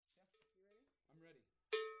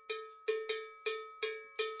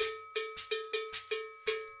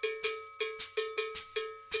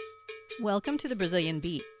Welcome to the Brazilian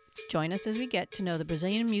Beat. Join us as we get to know the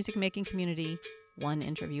Brazilian music-making community, one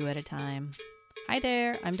interview at a time. Hi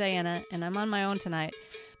there, I'm Diana, and I'm on my own tonight.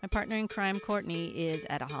 My partner in crime, Courtney, is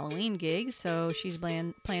at a Halloween gig, so she's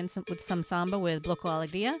playing some samba with Bloco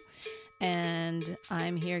Alegria, and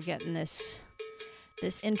I'm here getting this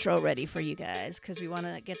intro ready for you guys because we want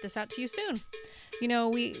to get this out to you soon. You know,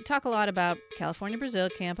 we talk a lot about California Brazil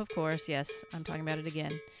Camp, of course. Yes, I'm talking about it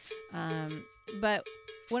again. But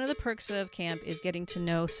one of the perks of camp is getting to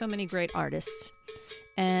know so many great artists.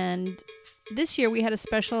 And this year we had a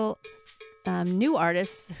special new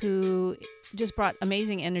artist who just brought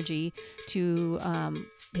amazing energy to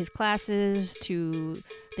his classes, to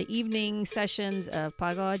the evening sessions of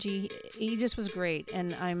pagode. He just was great.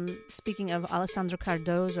 And I'm speaking of Alessandro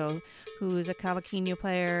Cardozo, who is a cavaquinho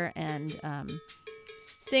player and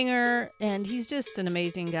singer, and he's just an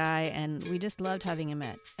amazing guy, and we just loved having him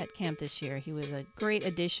at camp this year. He was a great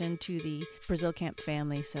addition to the Brazil Camp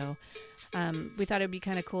family, so we thought it would be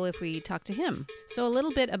kind of cool if we talked to him. So a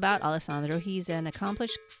little bit about Alessandro. He's an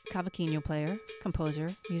accomplished cavaquinho player,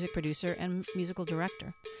 composer, music producer, and musical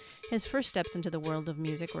director. His first steps into the world of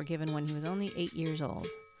music were given when he was only 8 years old.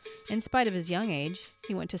 In spite of his young age,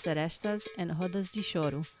 he went to serestas and rodas de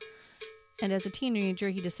choro, and as a teenager,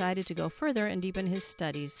 he decided to go further and deepen his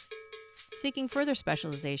studies. Seeking further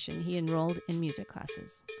specialization, he enrolled in music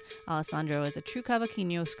classes. Alessandro is a true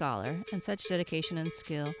cavaquinho scholar, and such dedication and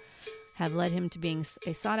skill have led him to being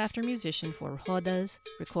a sought-after musician for rodas,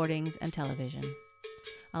 recordings, and television.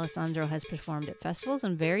 Alessandro has performed at festivals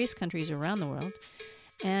in various countries around the world,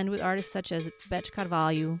 and with artists such as Beth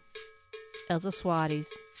Carvalho, Elza Soares,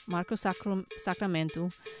 Marco Sacramento,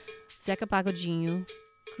 Zeca Pagodinho,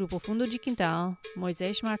 Grupo Fundo de Quintal,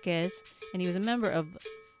 Moisés Marques, and he was a member of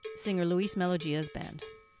singer Luis Melodia's band.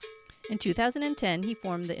 In 2010, he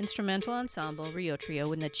formed the instrumental ensemble Rio Trio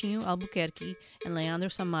with Netinho Albuquerque and Leandro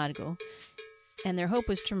Samargo, and their hope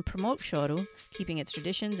was to promote choro, keeping its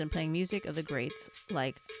traditions and playing music of the greats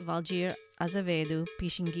like Valdir Azevedo,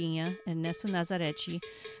 Pixinguinha, Ernesto Nazarete,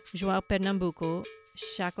 João Pernambuco,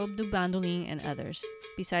 Jacob do Bandolim, and others.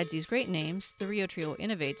 Besides these great names, the Rio Trio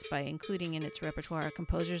innovates by including in its repertoire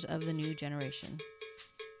composers of the new generation.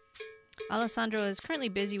 Alessandro is currently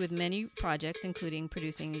busy with many projects, including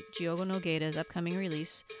producing Diogo Nogueira's upcoming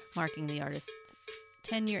release, marking the artist's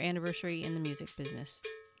 10-year anniversary in the music business.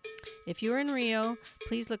 If you are in Rio,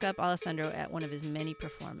 please look up Alessandro at one of his many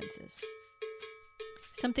performances.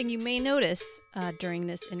 Something you may notice during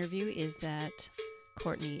this interview is that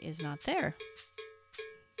Courtney is not there.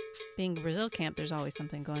 Being Brazil Camp, there's always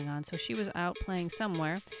something going on, so she was out playing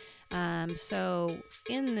somewhere. So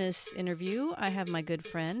in this interview, I have my good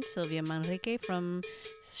friend Sylvia Manrique from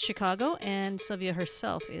Chicago, and Sylvia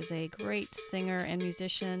herself is a great singer and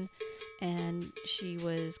musician, and she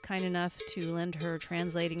was kind enough to lend her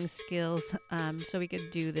translating skills so we could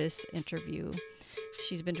do this interview.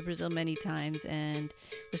 She's been to Brazil many times and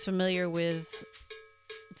was familiar with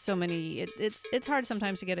so many. It's hard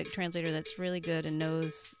sometimes to get a translator that's really good and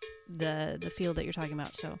knows the field that you're talking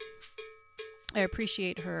about. So I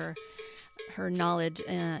appreciate her knowledge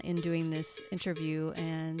in doing this interview,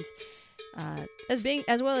 and as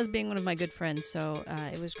well as being one of my good friends. So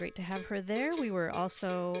it was great to have her there. We were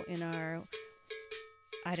also in our,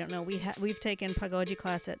 we've taken pagode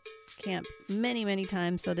class at camp many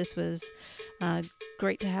times. So this was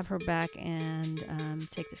great to have her back and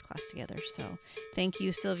take this class together. So thank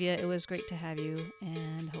you, Sylvia. It was great to have you,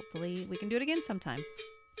 and hopefully we can do it again sometime.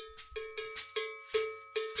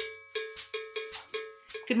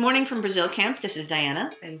 Good morning from Brazil Camp. This is Diana.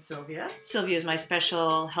 And Sylvia. Sylvia is my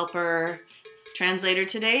special helper translator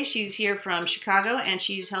today. She's here from Chicago, and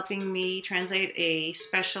she's helping me translate a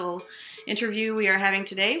special interview we are having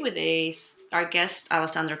today with our guest,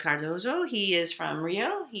 Alessandro Cardozo. He is from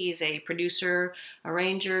Rio. He's a producer,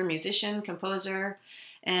 arranger, musician, composer,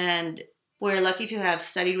 and we're lucky to have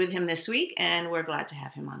studied with him this week, and we're glad to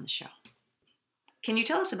have him on the show. Can you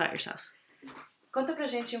tell us about yourself? Conta pra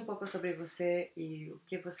gente pouco sobre você e o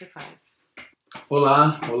que você faz.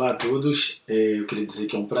 Olá a todos. Eu queria dizer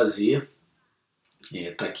que é um prazer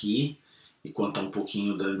estar aqui e contar um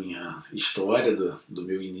pouquinho da minha história, do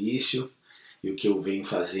meu início e o que eu venho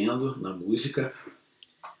fazendo na música,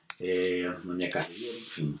 na minha carreira,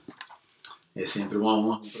 enfim. É sempre uma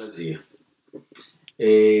honra, um prazer.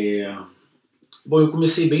 Bom, eu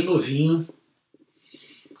comecei bem novinho,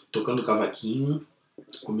 tocando cavaquinho.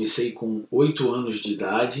 Comecei com 8 anos de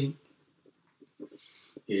idade.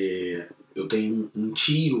 Eu tenho um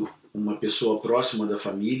tio, uma pessoa próxima da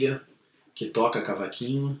família, que toca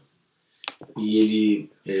cavaquinho. E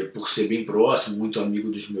ele, por ser bem próximo, muito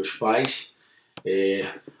amigo dos meus pais,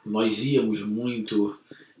 Nós íamos muito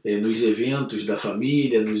nos eventos da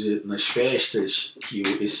família, nas festas que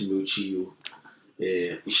esse meu tio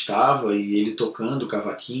estava, e ele tocando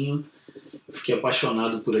cavaquinho. Eu fiquei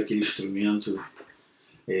apaixonado por aquele instrumento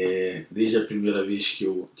desde a primeira vez que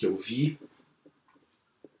eu vi.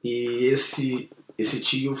 E esse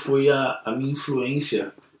tio foi a minha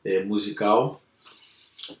influência musical,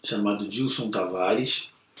 chamado Dilson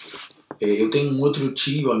Tavares. Eu tenho um outro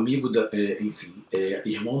tio, amigo,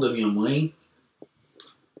 irmão da minha mãe.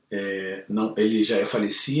 Não, ele já é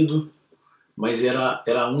falecido, mas era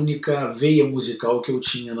a única veia musical que eu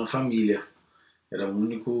tinha na família. Era o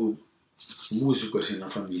único músico assim na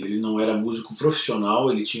família. Ele não era músico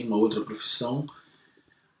profissional, ele tinha uma outra profissão,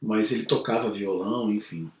 mas ele tocava violão,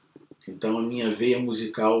 enfim. Então a minha veia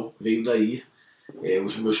musical veio daí.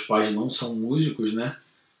 Os meus pais não são músicos, né?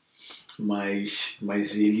 Mas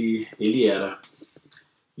ele era.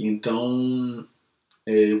 Então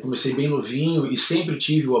eu comecei bem novinho e sempre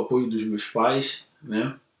tive o apoio dos meus pais,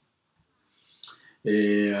 né?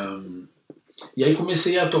 E aí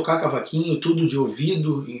comecei a tocar cavaquinho, tudo de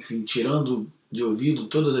ouvido, enfim, tirando de ouvido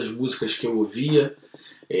todas as músicas que eu ouvia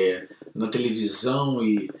na televisão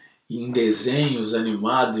e em desenhos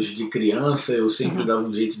animados de criança. Eu sempre dava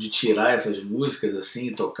um jeito de tirar essas músicas assim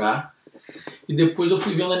e tocar. E depois eu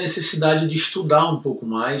fui vendo a necessidade de estudar um pouco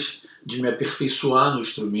mais, de me aperfeiçoar no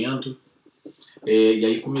instrumento. E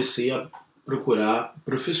aí comecei a procurar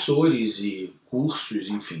professores e cursos,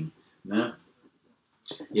 enfim, né?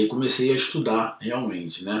 E aí comecei a estudar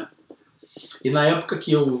realmente, né? E na época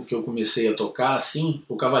que eu comecei a tocar, assim,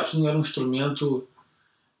 o cavaquinho era um instrumento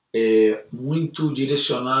muito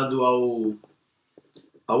direcionado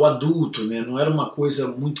ao adulto, né? Não era uma coisa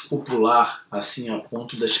muito popular, assim, a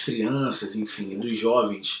ponto das crianças, enfim, dos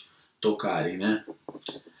jovens tocarem, né?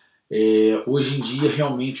 Hoje em dia,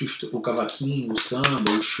 realmente, o cavaquinho, o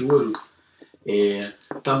samba, o choro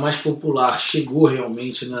tá mais popular, chegou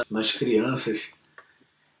realmente nas crianças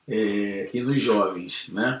e nos jovens,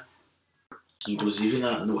 né? Inclusive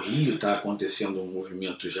no Rio está acontecendo um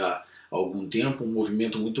movimento já há algum tempo, um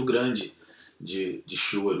movimento muito grande de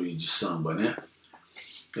choro e de samba, né?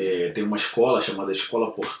 Tem uma escola chamada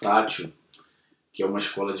Escola Portátil, que é uma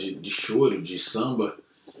escola de choro, de samba,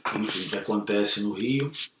 enfim, que acontece no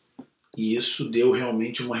Rio, e isso deu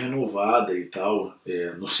realmente uma renovada e tal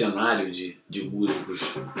no cenário de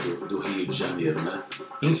músicos do Rio de Janeiro, né?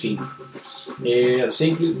 Enfim,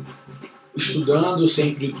 sempre estudando,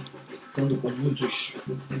 sempre ficando com muitos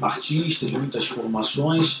artistas, muitas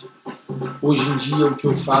formações. Hoje em dia o que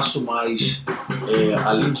eu faço mais,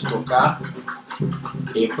 além de tocar,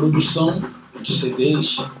 é produção de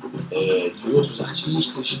CDs de outros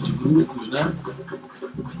artistas, de grupos, né?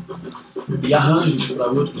 E arranjos para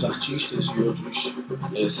outros artistas e outros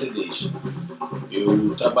CDs.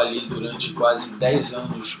 Eu trabalhei durante quase 10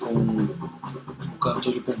 anos com o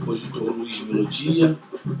cantor e compositor Luiz Melodia,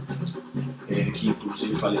 que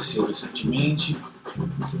inclusive faleceu recentemente.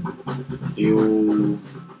 Eu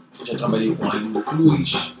já trabalhei com Arlindo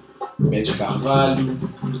Cruz, Bete Carvalho,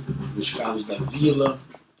 Luiz Carlos da Vila.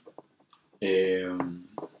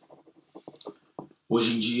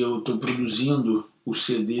 Hoje em dia eu estou produzindo o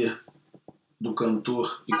CD do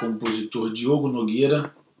cantor e compositor Diogo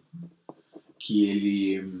Nogueira, que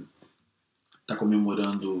ele está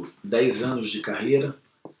comemorando 10 anos de carreira,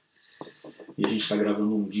 e a gente está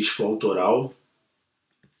gravando um disco autoral,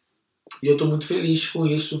 e eu estou muito feliz com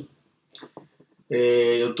isso.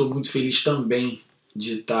 Eu estou muito feliz também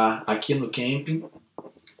de estar aqui no camping.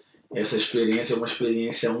 Essa experiência é uma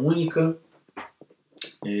experiência única,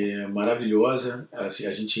 maravilhosa. A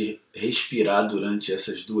gente respirar durante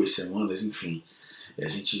essas 2 semanas, enfim, a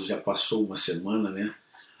gente já passou uma semana, né?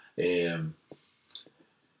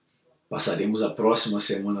 Passaremos a próxima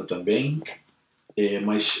semana também,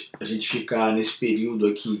 mas a gente ficar nesse período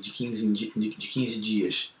aqui de 15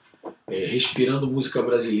 dias respirando música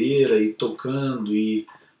brasileira e tocando e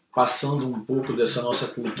passando um pouco dessa nossa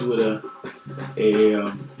cultura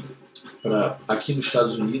aqui nos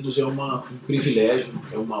Estados Unidos é um privilégio,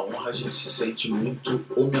 é uma honra. A gente se sente muito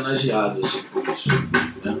homenageado assim, por isso,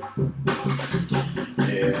 né?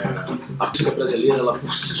 A música brasileira, ela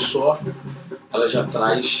por si só, ela já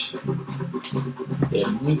traz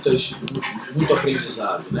muito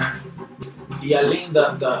aprendizado, né? E além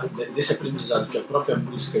desse aprendizado que a própria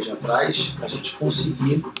música já traz, a gente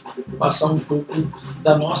conseguir passar um pouco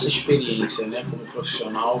da nossa experiência, né? Como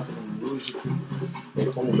profissional, como músico,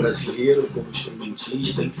 como brasileiro, como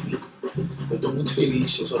instrumentista, enfim. Eu estou muito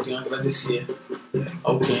feliz, eu só tenho a agradecer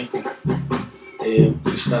ao camping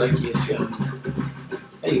por estar aqui esse ano.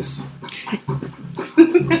 É isso.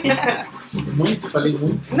 Muito, falei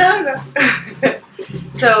muito. No.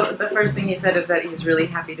 So the first thing he said is that he's really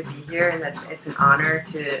happy to be here and that it's an honor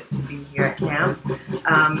to be here at camp.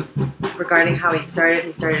 Regarding how he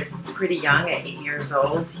started pretty young at 8 years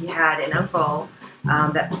old. He had an uncle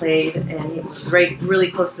that played, and he was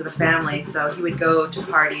really close to the family, so he would go to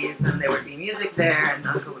parties and there would be music there and the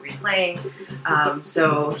uncle would be playing.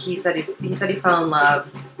 So he said he fell in love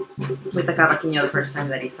with the cavaquinho the first time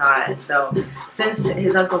that he saw it. So since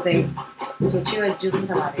his uncle's name, so Gilson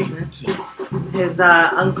Tavares, his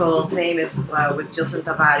uncle's name was Gilson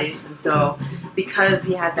Tavares, and so because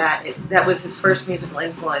he had that was his first musical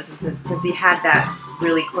influence, and since he had that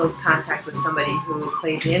really close contact with somebody who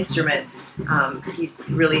played the instrument, he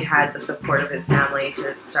really had the support of his family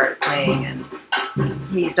to start playing, and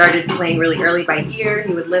he started playing really early by ear.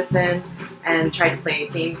 He would listen and try to play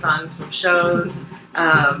theme songs from shows.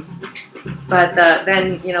 But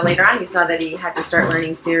then, later on he saw that he had to start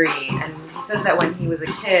learning theory, and he says that when he was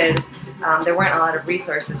a kid, there weren't a lot of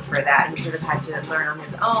resources for that. He sort of had to learn on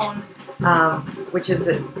his own, which is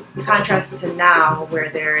a contrast to now where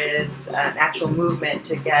there is an actual movement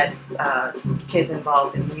to get kids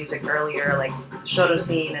involved in music earlier, like the shoto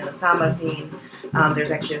scene and the samba scene.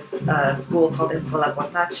 There's actually a school called Escola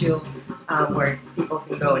Portátil, where people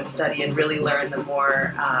can go and study and really learn the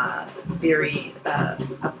more theory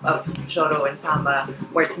of shoto and samba,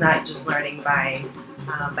 where it's not just learning by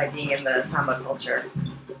being in the samba culture.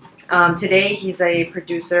 Today he's a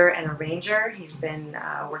producer and arranger. He's been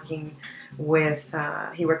working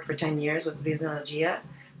he worked for 10 years with Luis Melodia,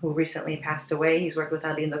 who recently passed away. He's worked with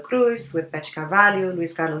Arlindo Cruz, with Beth Carvalho,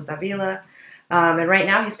 Luis Carlos Davila. And right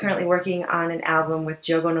now he's currently working on an album with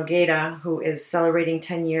Diogo Nogueira, who is celebrating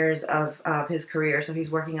 10 years of his career. So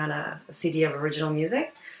he's working on a CD of original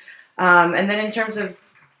music. And then in terms of,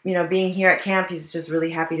 being here at camp, he's just really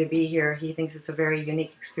happy to be here. He thinks it's a very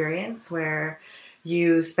unique experience where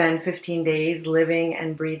you spend 15 days living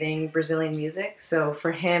and breathing Brazilian music. So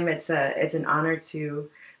for him, it's an honor to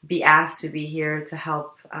be asked to be here to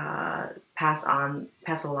help pass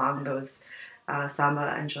along those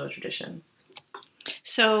samba and shoto traditions.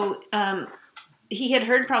 So he had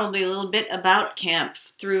heard probably a little bit about camp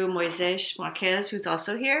through Moisés Marques, who's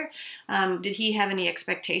also here. Did he have any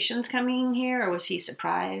expectations coming here, or was he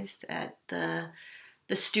surprised at the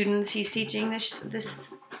students he's teaching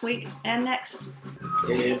this week and next?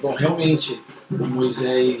 Bom, realmente, o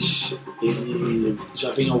Moisés, ele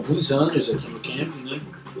já vem há alguns anos aqui no camping, né?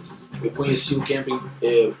 Eu conheci o camping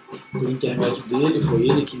por intermédio dele, foi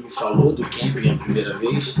ele que me falou do camping a primeira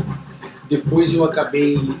vez. Depois eu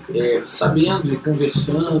acabei sabendo e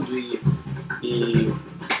conversando e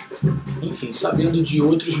enfim, sabendo de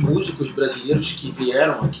outros músicos brasileiros que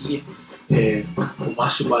vieram aqui, o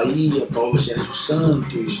Márcio Bahia, Paulo Sérgio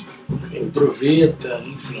Santos, o Proveta,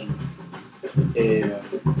 enfim,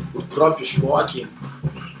 o próprio Spock,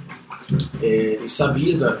 e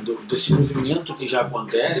sabia desse movimento que já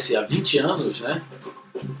acontece há 20 anos, né?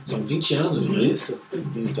 São 20 anos, não é isso?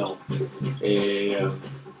 Então, eu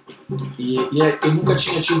nunca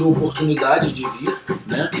tinha tido a oportunidade de vir,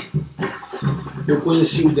 né? Eu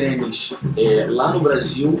conheci o Denis lá no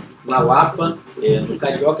Brasil, na Lapa, no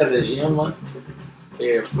Carioca da Gema,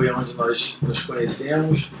 foi onde nós nos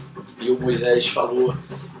conhecemos, e o Moisés falou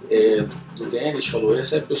do Denis, falou,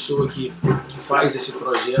 essa é a pessoa que faz esse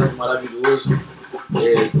projeto maravilhoso,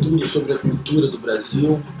 tudo sobre a cultura do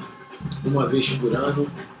Brasil, uma vez por ano.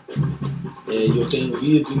 E eu tenho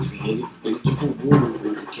ido, enfim, ele divulgou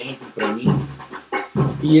o camping para mim,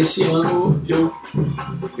 e esse ano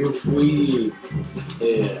eu fui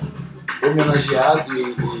homenageado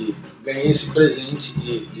e ganhei esse presente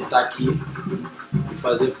de estar aqui e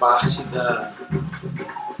fazer parte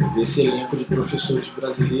desse elenco de professores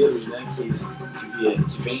brasileiros, né,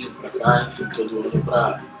 que vêm para cá, enfim, todo ano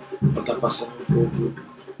para estar passando um pouco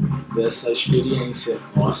dessa experiência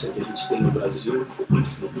nossa que a gente tem no Brasil,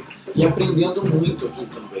 enfim, e aprendendo muito aqui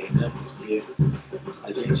também, né, porque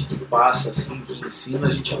a gente que passa assim, que ensina, a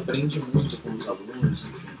gente aprende muito com os alunos,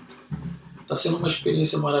 enfim, está sendo uma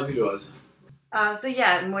experiência maravilhosa. So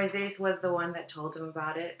yeah, Moisés was the one that told him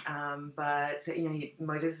about it, but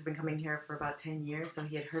Moisés has been coming here for about 10 years, so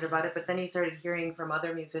he had heard about it, but then he started hearing from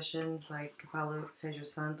other musicians like Paulo Sérgio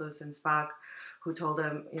Santos and Spock, who told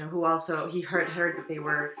him, who also, he heard that they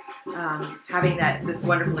were having this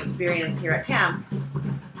wonderful experience here at camp.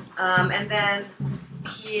 And then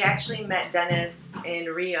he actually met Dennis in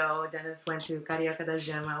Rio. Dennis went to Carioca da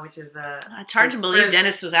Gema, which is It's hard to believe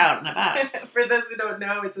Dennis was out and about. For those who don't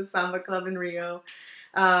know, it's a samba club in Rio.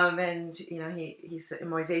 And,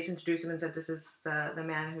 Moisés introduced him and said, this is the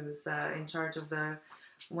man who's in charge of the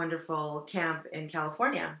wonderful camp in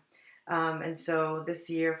California. And so this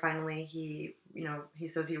year, finally, he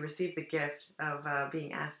says he received the gift of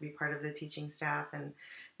being asked to be part of the teaching staff and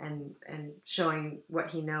showing what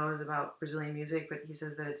he knows about Brazilian music. But he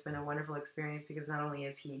says that it's been a wonderful experience because not only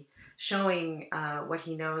is he showing what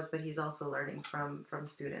he knows, but he's also learning from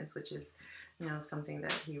students, which is, something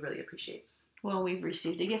that he really appreciates. Well, we've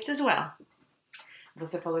received a gift as well.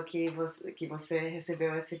 Você falou que você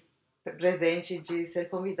recebeu esse presente de ser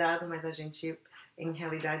convidado, mas a gente, em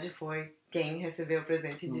realidade, foi quem recebeu o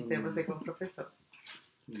presente de ter você como professor.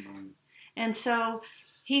 And so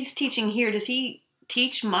he's teaching here. Does he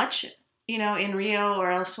teach much, in Rio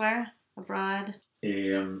or elsewhere, abroad?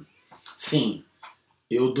 Sim,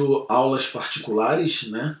 eu dou aulas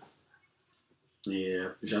particulares, né?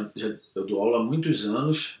 Eu dou aula há muitos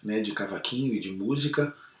anos, né, de cavaquinho e de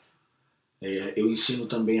música. Eu ensino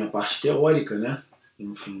também a parte teórica, né?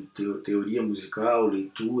 Enfim, teoria musical,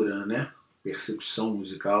 leitura, né? Percepção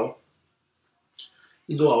musical.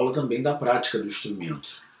 E dou aula também da prática do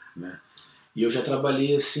instrumento, né? E eu já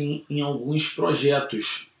trabalhei assim em alguns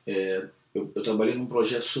projetos. Eu trabalhei num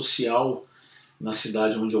projeto social na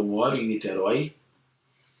cidade onde eu moro, em Niterói,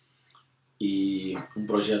 e um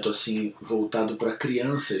projeto assim voltado para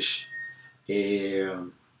crianças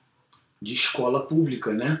de escola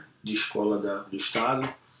pública, né? De escola do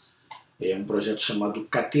estado. É um projeto chamado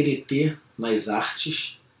Cateretê nas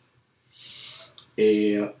Artes.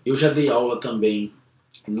 Eu já dei aula também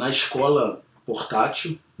na escola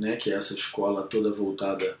portátil, né? Que é essa escola toda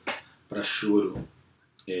voltada para choro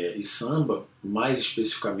e samba, mais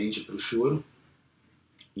especificamente para o choro.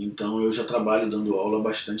 Então eu já trabalho dando aula há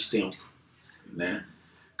bastante tempo, né?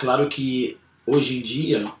 Claro que hoje em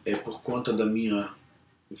dia, por conta da minha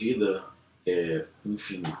vida,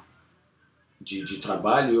 enfim, de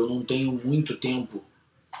trabalho, eu não tenho muito tempo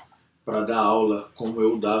para dar aula como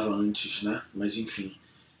eu dava antes, né? Mas enfim,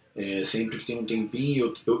 sempre que tem um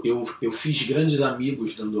tempinho, eu fiz grandes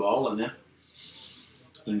amigos dando aula, né?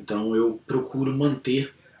 Então eu procuro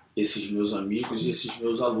manter esses meus amigos e esses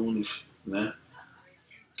meus alunos, né?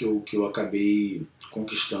 Que eu acabei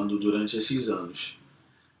conquistando durante esses anos,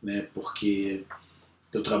 né? Porque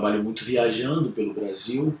eu trabalho muito viajando pelo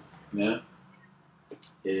Brasil, né?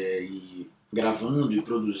 E gravando e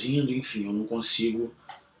produzindo, enfim, eu não consigo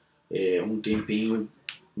um tempinho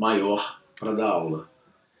maior para dar aula.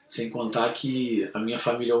 Sem contar que a minha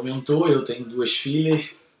família aumentou, eu tenho 2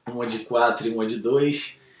 filhas, uma de 4 e uma de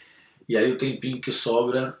 2, e aí o tempinho que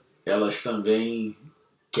sobra, elas também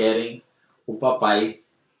querem o papai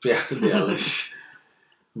perto delas.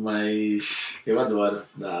 Mas eu adoro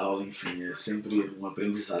dar aula, enfim, é sempre um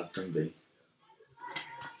aprendizado também.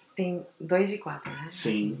 Tem 2 e 4, né?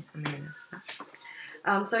 Sim. Meninas.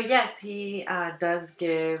 So yes, he does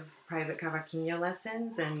give private cavaquinho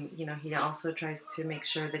lessons, and he also tries to make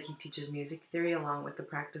sure that he teaches music theory along with the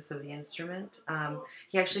practice of the instrument.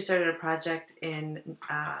 He actually started a project in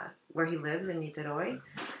where he lives in Niterói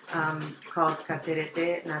called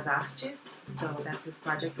Caterete nas Artes. So that's his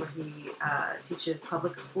project where he teaches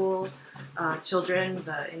public school children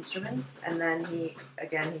the instruments, and then he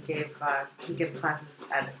gives classes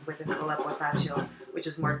with Escola Portátil, which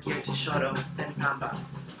is more geared to choro than samba.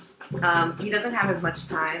 He doesn't have as much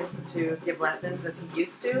time to give lessons as he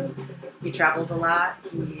used to. He travels a lot.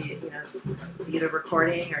 He is either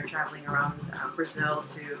recording or traveling around Brazil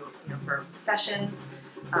for sessions.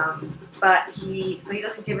 But he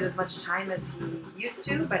doesn't give it as much time as he used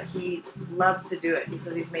to, but he loves to do it. He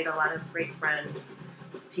says he's made a lot of great friends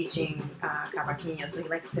teaching cavaquinho, so he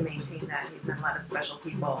likes to maintain that. He's met a lot of special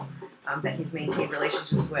people that he's maintained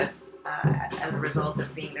relationships with as a result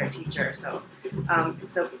of being their teacher. So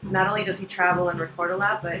not only does he travel and record a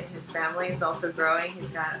lot, but his family is also growing. He's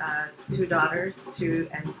got 2 daughters, 2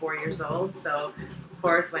 and 4 years old. So of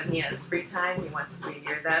course, when he has free time, he wants to be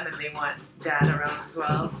near them, and they want dad around as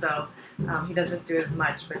well. So he doesn't do as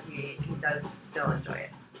much, but he does still enjoy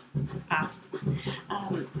it.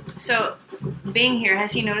 Awesome. So being here,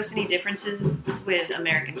 has he noticed any differences with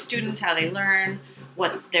American students, how they learn,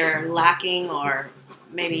 what they're lacking, or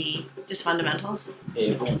maybe just fundamentals?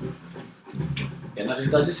 Bom, na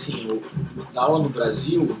verdade, assim, dar aula no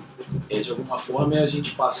Brasil, de alguma forma, é a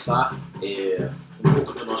gente passar um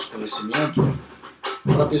pouco do nosso conhecimento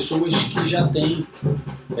para pessoas que já têm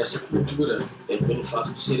essa cultura, pelo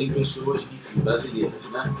fato de serem pessoas, enfim, brasileiras,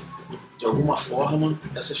 né? De alguma forma,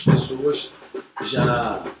 essas pessoas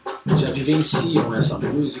já vivenciam essa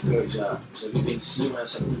música, já vivenciam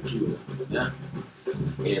essa cultura, né?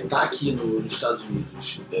 Tá aqui nos Estados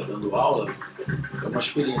Unidos dando aula é uma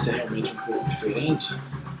experiência realmente um pouco diferente,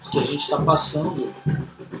 porque a gente está passando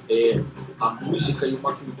a música e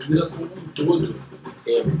uma cultura como um todo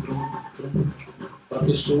para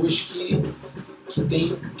pessoas que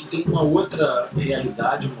têm uma outra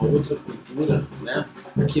realidade, uma outra cultura, né,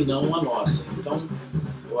 que não a nossa. Então,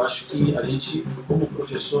 eu acho que a gente, como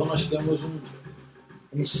professor, nós temos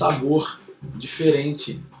um sabor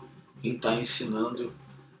diferente em estar ensinando,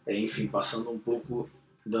 enfim, passando um pouco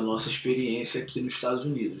da nossa experiência aqui nos Estados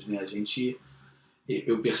Unidos, né?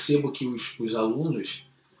 Eu percebo que os alunos,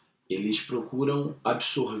 eles procuram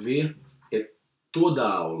absorver toda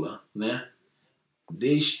a aula, né?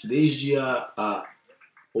 Desde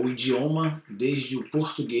o idioma, desde o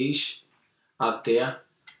português até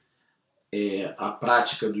a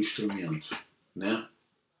prática do instrumento, né?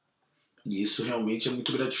 E isso realmente é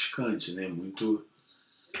muito gratificante, né? Muito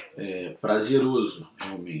prazeroso,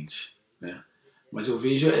 realmente, né? Mas eu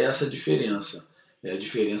vejo essa diferença, a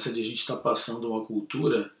diferença de a gente estar passando uma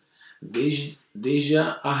cultura desde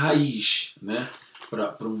a raiz, né?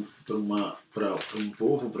 Para um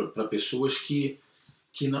povo, para pessoas que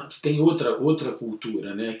têm outra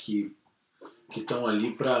cultura, né? Que estão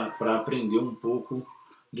ali para aprender um pouco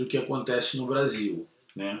do que acontece no Brasil,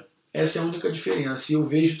 né? Essa é a única diferença. E eu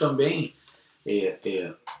vejo também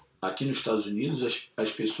aqui nos Estados Unidos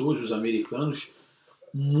as pessoas, os americanos,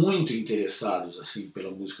 muito interessados assim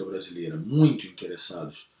pela música brasileira, muito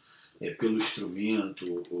interessados pelo instrumento,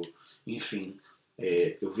 enfim.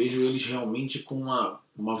 Eu vejo eles realmente com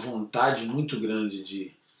uma vontade muito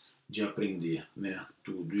grande de aprender, né?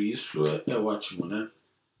 Tudo isso é ótimo, né?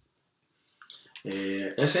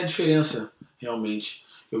 Essa é a diferença, realmente.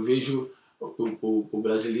 Eu vejo o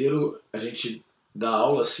brasileiro, a gente dá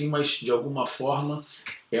aula assim, mas de alguma forma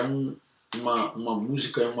é uma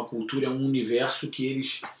música, é uma cultura, é um universo que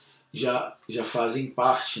eles já fazem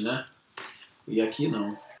parte, né? E aqui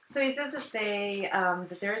não. So he says that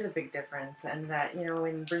that there is a big difference, and that, you know,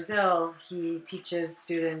 in Brazil he teaches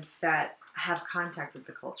students that have contact with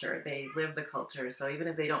the culture. They live the culture. So even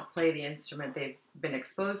if they don't play the instrument, they've been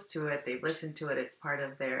exposed to it, they've listened to it, it's part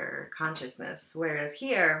of their consciousness. Whereas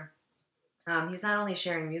here, he's not only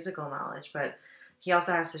sharing musical knowledge, but he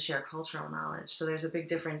also has to share cultural knowledge. So there's a big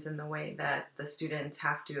difference in the way that the students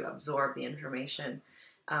have to absorb the information.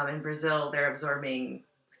 In Brazil, they're absorbing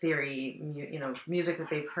theory, music that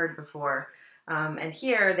they've heard before. And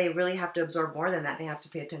here, they really have to absorb more than that. They have to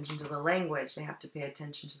pay attention to the language. They have to pay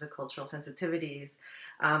attention to the cultural sensitivities.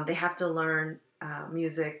 They have to learn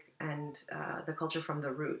music and the culture from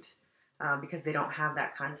the root, because they don't have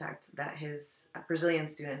that contact that his Brazilian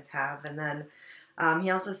students have. And then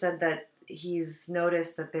he also said that he's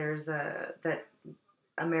noticed that that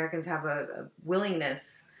Americans have a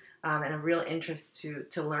willingness and a real interest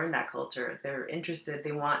to learn that culture. They're interested.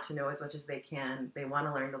 They want to know as much as they can. They want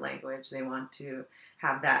to learn the language. They want to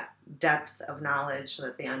have that depth of knowledge so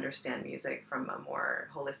that they understand music from a more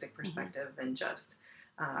holistic perspective than just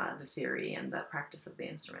the theory and the practice of the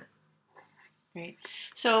instrument. Great.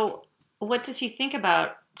 So what does he think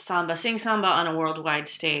about samba, sing samba on a worldwide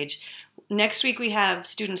stage? Next week we have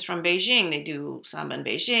students from Beijing. They do samba in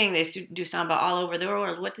Beijing. They do samba all over the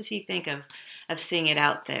world. What does he think of seeing it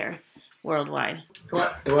out there worldwide?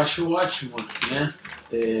 Eu acho ótimo, né?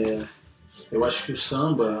 Eu acho que o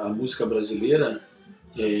samba, a música brasileira,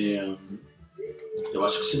 eu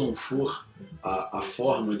acho que se não for a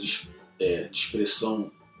forma de expressão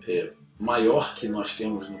maior que nós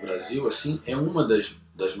temos no Brasil, assim, é uma das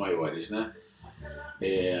maiores, né?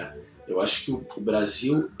 Eu acho que o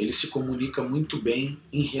Brasil, ele se comunica muito bem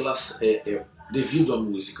em relação, devido à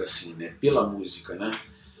música, assim, né? Pela música, né?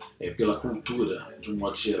 Pela cultura, de um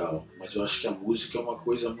modo geral. Mas eu acho que a música é uma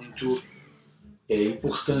coisa muito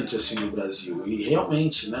importante, assim, no Brasil. E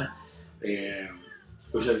realmente, né?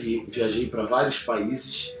 Eu já viajei para vários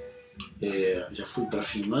países, já fui para a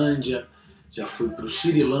Finlândia, já fui para o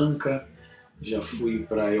Sri Lanka, já fui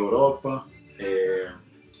para a Europa,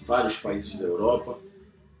 vários países da Europa.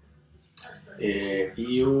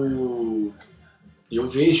 E eu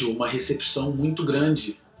vejo uma recepção muito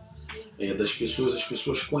grande das pessoas. As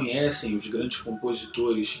pessoas conhecem os grandes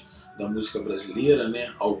compositores da música brasileira,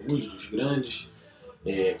 né? Alguns dos grandes,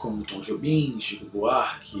 como Tom Jobim, Chico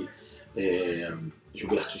Buarque,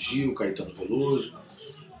 Gilberto Gil, Caetano Veloso.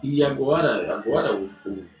 E agora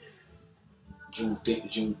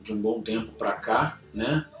de um bom tempo para cá,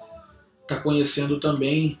 né? Tá conhecendo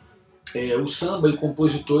também o samba e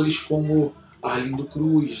compositores como Arlindo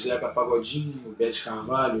Cruz, Zeca Pagodinho, Bete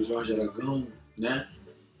Carvalho, Jorge Aragão, né?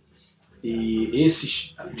 E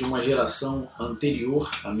esses de uma geração anterior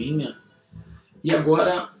à minha, e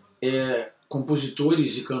agora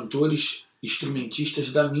compositores e cantores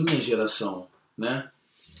instrumentistas da minha geração, né?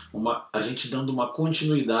 A gente dando uma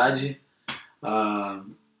continuidade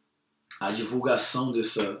a divulgação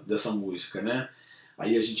dessa música, né?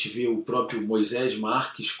 Aí a gente vê o próprio Moisés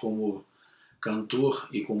Marques como cantor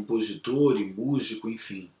e compositor e músico,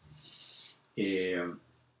 enfim,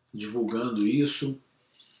 divulgando isso.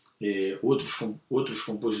 Outros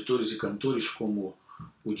compositores e cantores como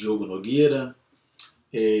o Diogo Nogueira.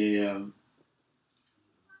 Em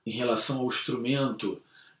relação ao instrumento,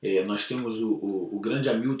 nós temos o grande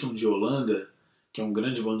Hamilton de Holanda, que é um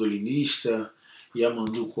grande bandolinista, e a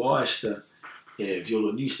Mandu Costa,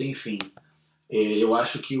 violonista, enfim. Eu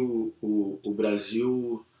acho que o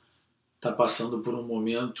Brasil está passando por um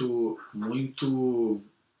momento muito,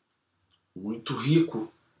 muito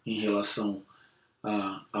rico em relação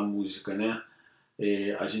à música, né?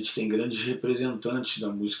 A gente tem grandes representantes da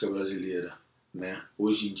música brasileira, né?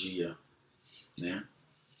 Hoje em dia, né?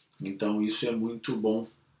 Então isso é muito bom,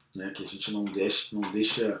 né? Que a gente não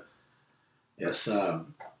deixa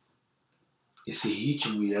esse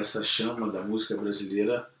ritmo e essa chama da música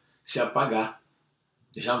brasileira se apagar,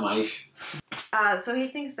 jamais. So he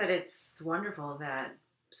thinks that it's wonderful that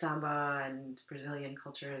samba and Brazilian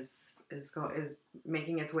culture is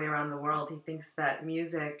making its way around the world. He thinks that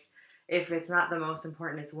music, if it's not the most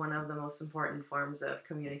important, it's one of the most important forms of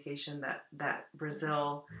communication that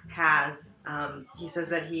Brazil has. He says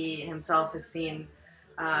that he himself has seen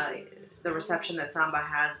the reception that samba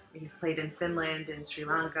has. He's played in Finland, in Sri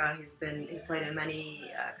Lanka. He's played in many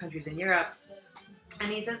countries in Europe.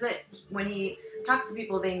 And he says that when he talks to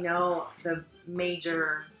people, they know the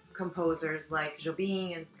major composers like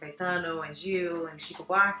Jobim and Caetano and Gil and Chico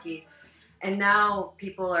Buarque. And now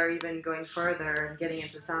people are even going further and getting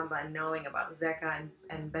into samba and knowing about Zeca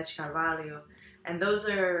and Beth Carvalho. And those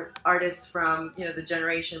are artists from, the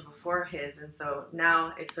generation before his. And so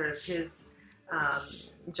now it's sort of his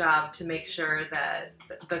job to make sure that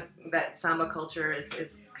that samba culture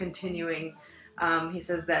is continuing. He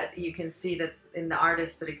says that you can see that in the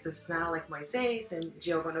artists that exist now, like Moisés and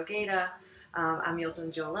Diogo Nogueira,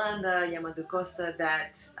 Hamilton de Holanda, Yamandu Costa,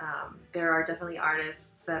 that there are definitely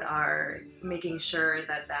artists that are making sure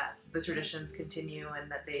that the traditions continue and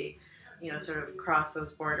that they, sort of cross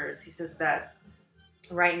those borders. He says that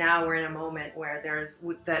right now we're in a moment where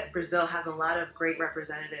that Brazil has a lot of great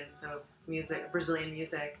representatives of Brazilian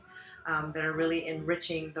music, that are really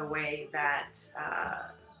enriching the way that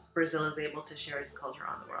Brazil is able to share its culture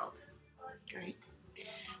on the world. Great.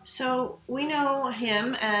 So we know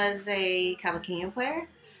him as a cavaquinho player,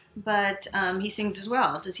 but he sings as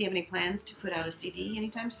well. Does he have any plans to put out a CD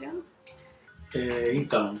anytime soon?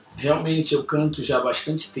 Então, realmente eu canto já há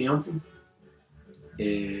bastante tempo.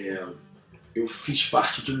 Eu fiz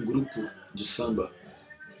parte de um grupo de samba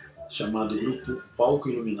chamado Grupo Palco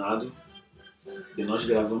Iluminado, e nós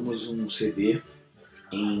gravamos um CD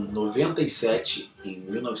em 1997.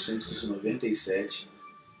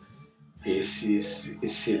 Esse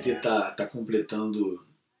CD tá completando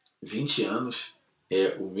 20 anos.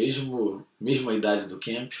 É mesma idade do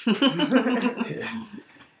Camp.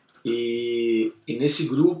 E nesse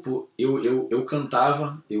grupo eu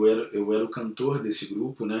cantava, eu era o cantor desse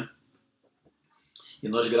grupo, né? E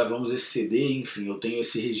nós gravamos esse CD, enfim, eu tenho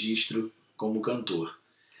esse registro como cantor.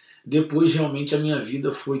 Depois, realmente, a minha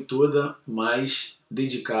vida foi toda mais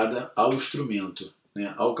dedicada ao instrumento,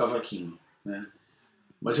 né, ao cavaquinho, né?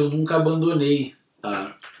 Mas eu nunca abandonei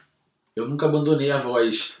a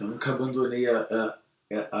voz, eu nunca abandonei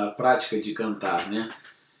a prática de cantar, né?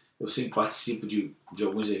 Eu sempre participo de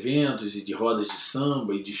alguns eventos e de rodas de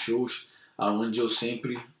samba e de shows, onde eu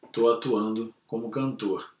sempre estou atuando como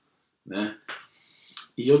cantor, né?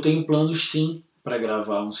 E eu tenho planos, sim, para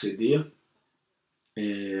gravar um CD.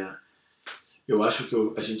 Eu acho que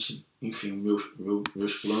enfim,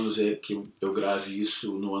 meus planos é que eu grave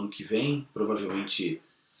isso no ano que vem, provavelmente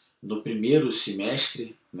no primeiro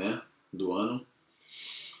semestre, né, do ano.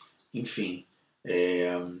 Enfim,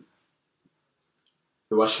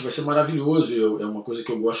 eu acho que vai ser maravilhoso, é uma coisa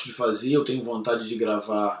que eu gosto de fazer. Eu tenho vontade de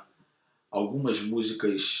gravar algumas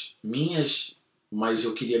músicas minhas, mas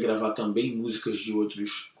eu queria gravar também músicas de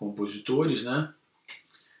outros compositores, né?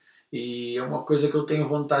 E é uma coisa que eu tenho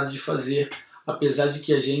vontade de fazer, apesar de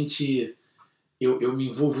que eu me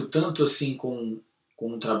envolvo tanto assim com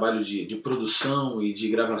um trabalho de produção e de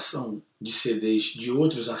gravação de CDs de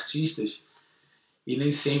outros artistas, e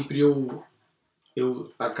nem sempre eu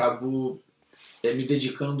acabo me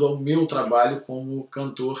dedicando ao meu trabalho como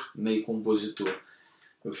cantor, né, e compositor.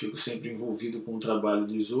 Eu fico sempre envolvido com o trabalho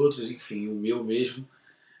dos outros, enfim, o meu mesmo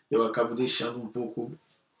eu acabo deixando um pouco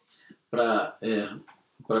para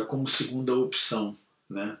como segunda opção,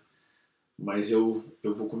 né? Mas eu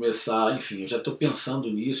vou começar, enfim, eu já estou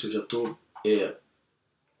pensando nisso, eu já estou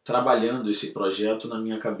trabalhando esse projeto na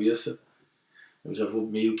minha cabeça eu já vou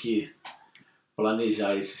meio que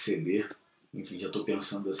planejar esse CD. Enfim, já estou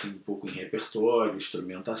pensando assim um pouco em repertório,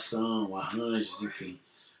 instrumentação, arranjos, enfim,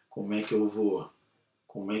 como é que eu vou,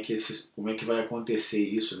 como é que vai acontecer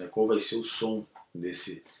isso, né? Qual vai ser o som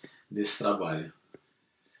desse trabalho.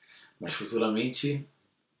 Mas futuramente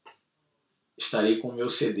estarei com o meu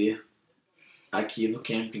CD aqui no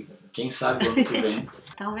camping. Quem sabe o ano que vem.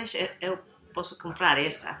 Talvez eu posso comprar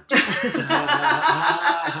essa.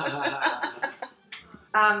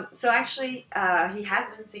 So actually, he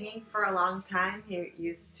has been singing for a long time. He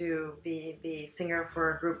used to be the singer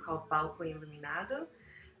for a group called Palco Iluminado.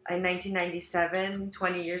 In 1997,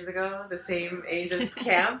 20 years ago, the same age as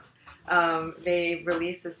Camp, they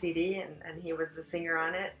released a CD and he was the singer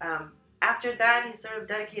on it. After that, he sort of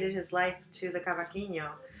dedicated his life to the cavaquinho.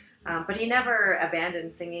 But he never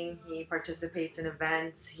abandoned singing. He participates in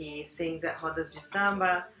events. He sings at rodas de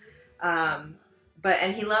samba.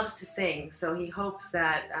 And he loves to sing, so he hopes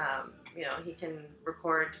that he can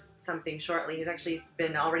record something shortly. He's actually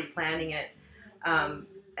been already planning it, and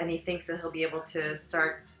he thinks that he'll be able to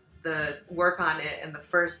start the work on it in the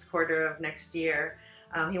first quarter of next year.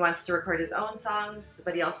 He wants to record his own songs,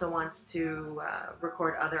 but he also wants to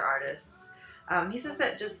record other artists. He says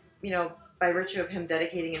that just by virtue of him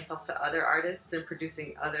dedicating himself to other artists and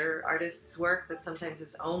producing other artists' work, that sometimes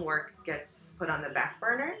his own work gets put on the back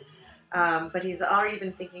burner. But he's already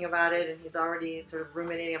been thinking about it, and he's already sort of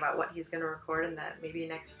ruminating about what he's going to record, and that maybe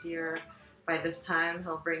next year, by this time,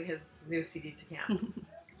 he'll bring his new CD to camp.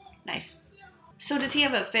 Nice. So does he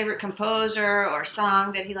have a favorite composer or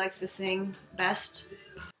song that he likes to sing best?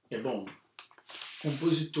 Bom,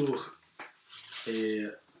 compositor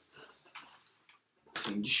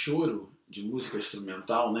assim, de choro, de música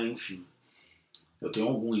instrumental, né? Enfim, eu tenho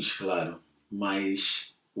alguns, claro,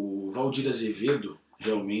 mas o Valdir Azevedo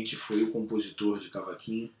realmente foi o compositor de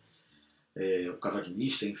cavaquinho, o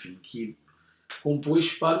cavaquinista, enfim, que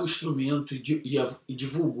compôs para o instrumento e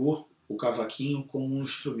divulgou o cavaquinho como um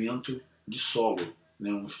instrumento de solo,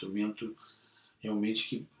 né? Um instrumento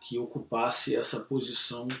realmente que ocupasse essa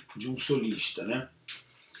posição de um solista, né?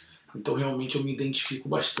 Então realmente eu me identifico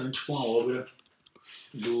bastante com a obra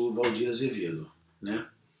do Valdir Azevedo, né?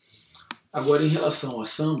 Agora, em relação a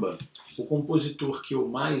samba, o compositor que eu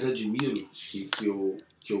mais admiro e que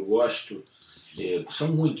eu gosto,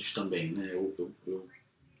 são muitos também, né? Eu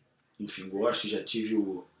enfim, gosto e já tive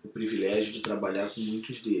o privilégio de trabalhar com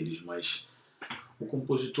muitos deles, mas o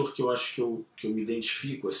compositor que eu acho que eu me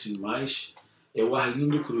identifico assim mais é o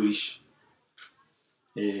Arlindo Cruz.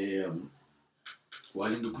 O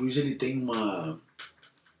Arlindo Cruz ele tem uma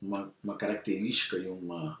característica e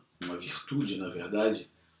uma virtude, na verdade,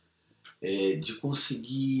 de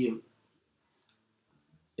conseguir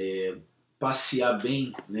passear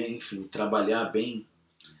bem, né? Enfim, trabalhar bem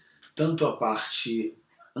tanto a parte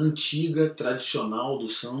antiga, tradicional do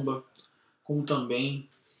samba, como também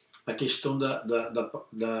a questão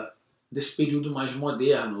desse período mais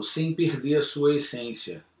moderno, sem perder a sua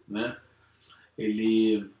essência, né?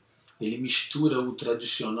 Ele mistura o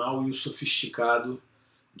tradicional e o sofisticado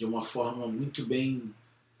de uma forma muito bem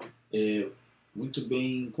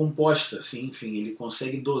composta, assim, enfim, ele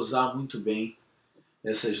consegue dosar muito bem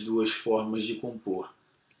essas duas formas de compor.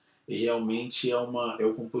 E realmente é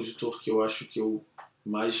o compositor que eu acho que eu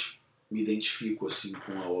mais me identifico assim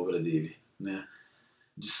com a obra dele, né,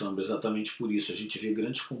 de samba, exatamente por isso. A gente vê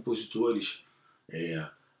grandes compositores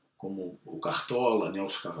como o Cartola,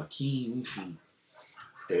 Nelson Cavaquinho, enfim,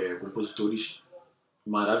 compositores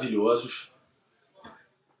maravilhosos,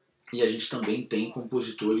 e a gente também tem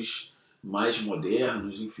compositores mais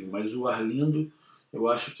modernos, enfim, mas o Arlindo eu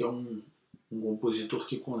acho que é um compositor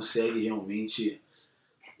que consegue realmente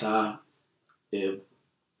estar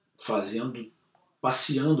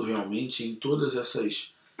passeando realmente em todas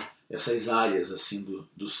essas áreas assim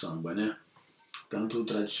do samba, né? Tanto o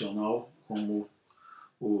tradicional como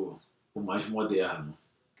o mais moderno.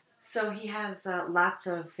 So he has lots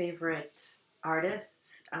of favorite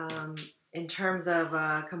artists. In terms of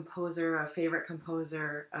a favorite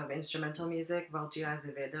composer of instrumental music, Valdir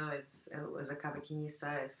Azevedo was a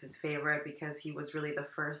cavaquinista. It's his favorite because he was really the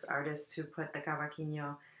first artist to put the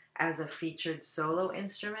cavaquinho as a featured solo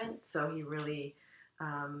instrument. So he really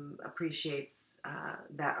appreciates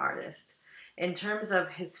that artist. In terms of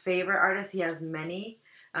his favorite artists, he has many.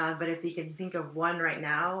 But if he can think of one right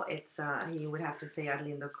now, it's he would have to say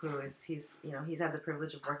Arlindo Cruz. He's had the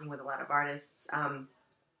privilege of working with a lot of artists.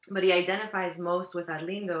 But he identifies most with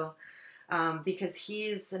Arlindo because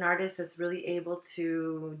he's an artist that's really able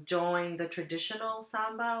to join the traditional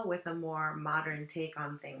samba with a more modern take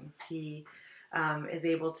on things. He is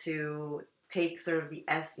able to take sort of the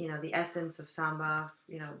essence of samba,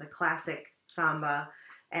 the classic samba,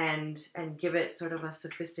 and give it sort of a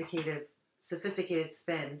sophisticated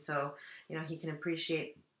spin. So he can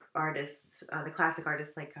appreciate artists, the classic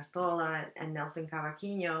artists like Cartola and Nelson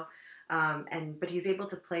Cavaquinho, but he's able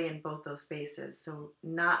to play in both those spaces. So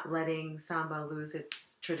not letting samba lose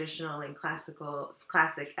its traditional and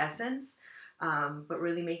classic essence, but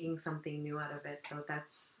really making something new out of it. So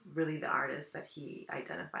that's really the artist that he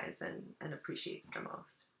identifies and appreciates the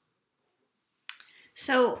most.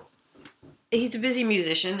 So he's a busy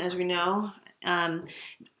musician, as we know.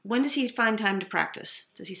 When does he find time to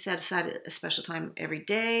practice? Does he set aside a special time every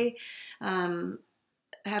day? How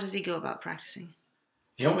does he go about practicing?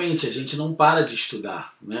 Realmente, a gente não para de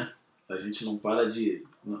estudar, né? A gente não para de...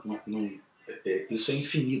 isso é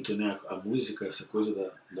infinito, né? A música, essa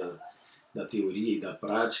coisa da teoria e da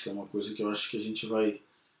prática é uma coisa que eu acho que a gente vai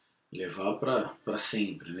levar para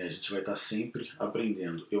sempre, né? A gente vai estar sempre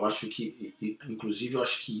aprendendo. Eu acho que, inclusive, eu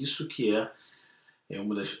acho que isso que é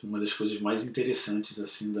uma das coisas mais interessantes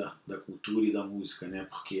assim da cultura e da música, né?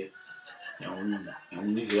 Porque é um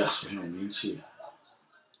universo realmente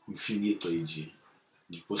infinito aí de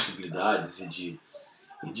possibilidades e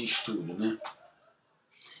de estudo, né?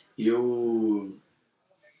 Eu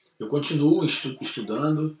continuo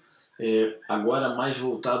estudando, agora mais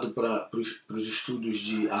voltado para os estudos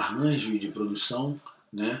de arranjo e de produção,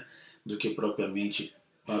 né, do que propriamente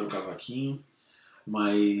para o cavaquinho,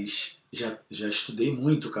 mas já estudei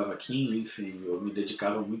muito cavaquinho, enfim, eu me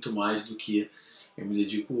dedicava muito mais do que eu me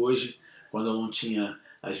dedico hoje, quando eu não tinha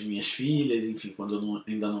as minhas filhas, enfim, quando eu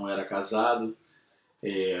ainda não era casado.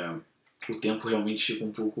 O tempo realmente fica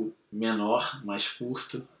um pouco menor, mais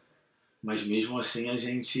curto, mas mesmo assim a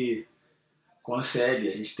gente consegue,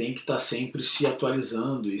 a gente tem que estar sempre se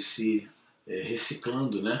atualizando e se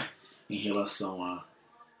reciclando, né, em relação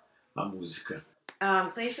à música.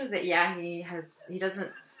 So he says that he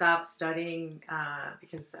doesn't stop studying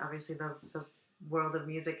because obviously the world of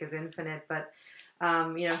music is infinite, but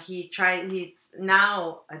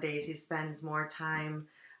nowadays he spends more time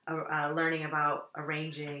learning about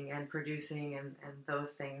arranging and producing and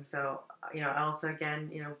those things. So also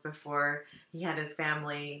again, before he had his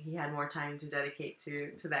family, he had more time to dedicate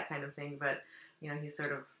to that kind of thing, but he's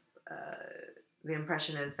sort of the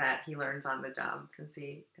impression is that he learns on the job, since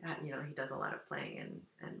he does a lot of playing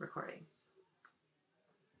and recording.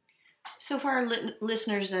 So for our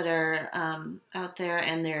listeners that are out there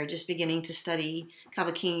and they're just beginning to study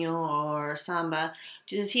cavaquinho or samba,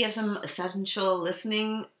 does he have some essential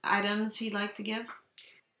listening items he'd like to give?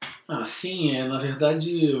 Sim, na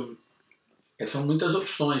verdade são muitas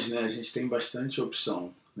opções, né? A gente tem bastante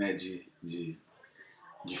opção, né, de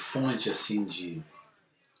fonte assim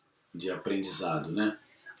de aprendizado, né?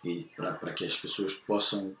 E para que as pessoas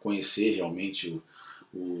possam conhecer realmente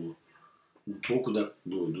um pouco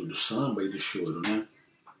do samba e do choro, né?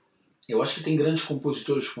 Eu acho que tem grandes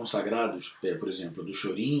compositores consagrados, por exemplo, do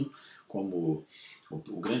chorinho, como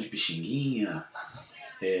o grande Pixinguinha,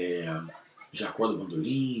 Jacó do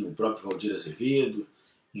Bandolim, o próprio Valdir Azevedo,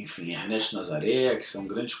 enfim, Ernesto Nazaré, que são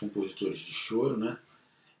grandes compositores de choro, né?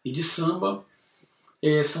 E de samba,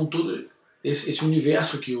 são todo esse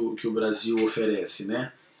universo que o Brasil oferece,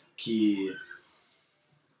 né? Que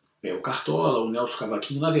o Cartola, o Nelson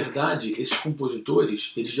Cavaquinho, na verdade, esses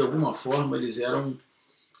compositores, eles de alguma forma eles eram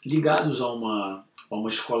ligados a uma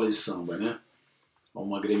escola de samba, né? A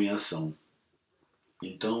uma agremiação.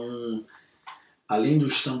 Então, além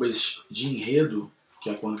dos sambas de enredo que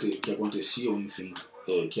aconteciam, enfim,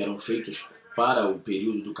 que eram feitos para o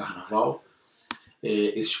período do carnaval,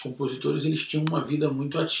 esses compositores eles tinham uma vida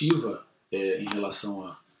muito ativa em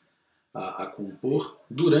relação a compor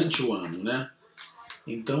durante o ano, né?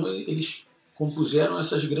 Então eles compuseram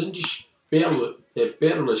essas grandes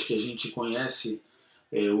pérolas que a gente conhece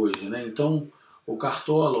hoje, né? Então o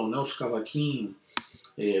Cartola, o Nelson Cavaquinho,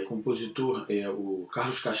 compositor, o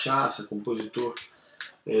Carlos Cachaça, compositor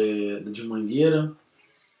de Mangueira,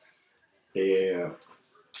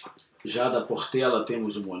 já da Portela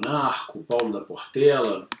temos o Monarco, o Paulo da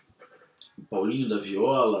Portela, o Paulinho da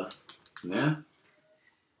Viola, né?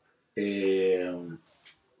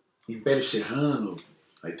 Império Serrano,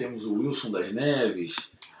 aí temos o Wilson das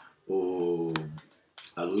Neves, o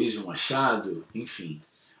Aloysio Machado, enfim,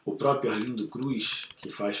 o próprio Arlindo Cruz, que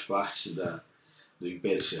faz parte do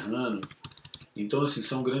Império Serrano. Então, assim,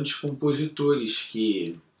 são grandes compositores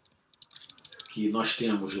que nós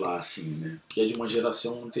temos lá, assim, né? Que é de uma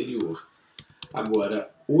geração anterior. Agora,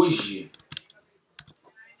 hoje,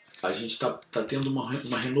 a gente está tendo uma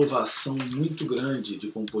renovação muito grande de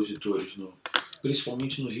compositores,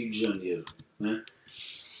 principalmente no Rio de Janeiro, né?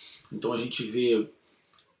 Então a gente vê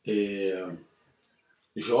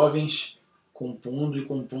jovens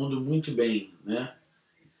compondo muito bem, né?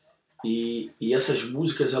 E essas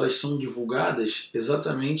músicas elas são divulgadas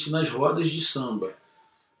exatamente nas rodas de samba,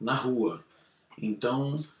 na rua.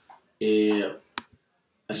 Então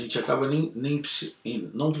a gente acaba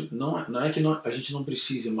não é que a gente não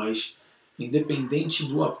precise, mas independente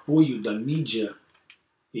do apoio da mídia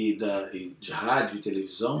e de rádio e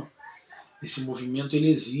televisão, esse movimento ele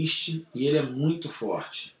existe e ele é muito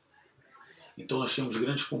forte. Então nós temos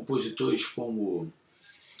grandes compositores como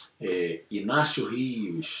Inácio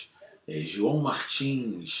Rios, João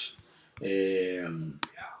Martins,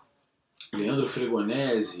 Leandro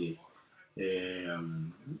Fregonese,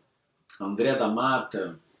 André da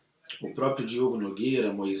Mata, o próprio Diogo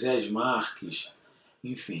Nogueira, Moisés Marques,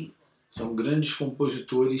 enfim, são grandes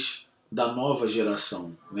compositores da nova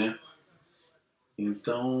geração, né?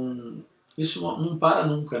 Então, isso não para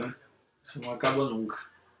nunca, né? Isso não acaba nunca.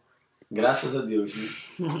 Graças a Deus, né?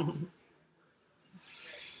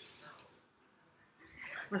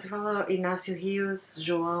 Você falou Inácio Rios,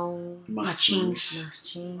 João Martins.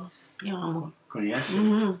 Eu amo. Conhece?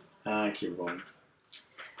 Uhum. Ah, que bom.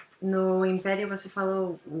 No Império você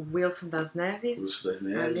falou Wilson das Neves. Wilson das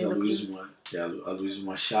Neves, Aloysio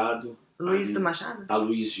Machado. Luiz do Machado?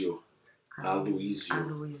 Aloysio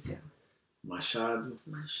Machado.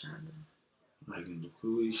 Arlindo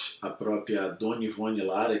Cruz. A própria Dona Ivone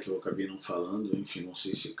Lara, que eu acabei não falando. Enfim, não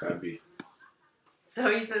sei se cabe... So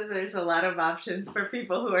he says there's a lot of options for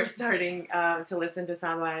people who are starting to listen to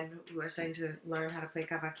samba and who are starting to learn how to play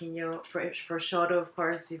cavaquinho. For choro, of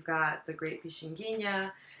course, you've got the great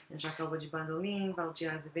Pixinguinha, and Jacobo de Bandolim, Valdir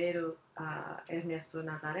Azevedo, Ernesto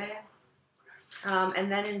Nazaré. And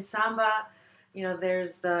then in samba,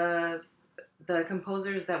 there's the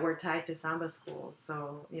composers that were tied to samba schools.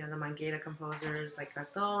 So, the Mangueira composers like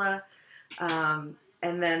Cardozo.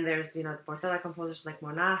 And then there's, the Portela composers like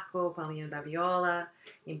Monarco, Paulinho da Viola,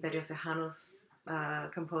 Império Serranos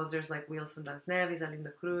composers like Wilson das Neves,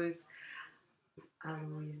 Arlindo Cruz,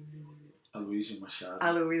 Aloysio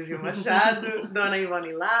Machado, Dona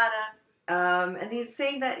Ivone Lara. And he's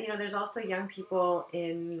saying that, there's also young people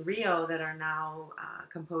in Rio that are now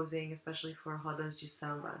composing, especially for rodas de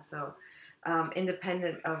samba. So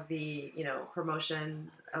independent of the, promotion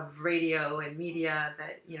of radio and media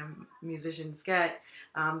that, musicians get,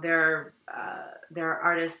 there are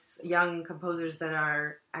artists, young composers that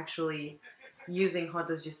are actually using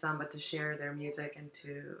rodas de samba to share their music and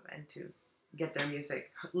to get their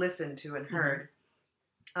music listened to and heard.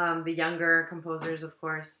 Mm-hmm. The younger composers, of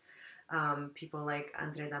course, people like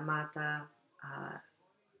André da Mata,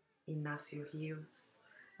 Inácio Rios,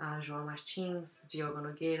 João Martins, Diogo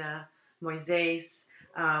Nogueira, Moisés.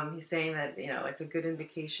 He's saying that it's a good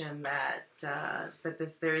indication that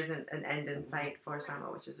there isn't an end in sight for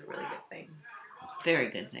samba, which is a really good thing. Very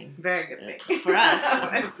good thing. Very good thing for us,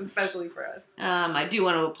 especially for us. I do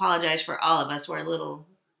want to apologize for all of us. We're a little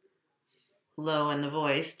low in the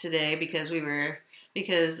voice today because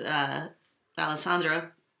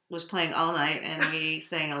Alessandro was playing all night and we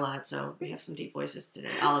sang a lot, so we have some deep voices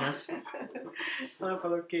today, all of us. Ela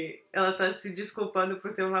falou que ela tá se desculpando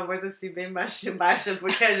por ter uma voz assim bem baixa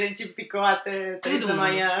porque a gente ficou até 3 da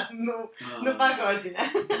manhã no pagode,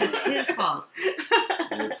 né? It's his fault.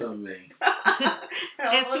 Eu também.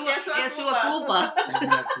 É sua culpa. É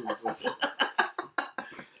minha culpa.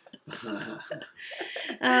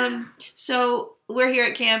 So we're here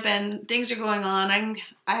at camp and things are going on.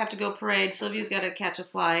 I have to go parade. Sylvia's got to catch a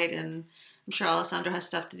flight, and I'm sure Alessandro has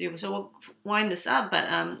stuff to do. So we'll wind this up. But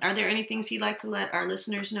are there any things he'd like to let our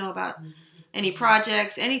listeners know about? Any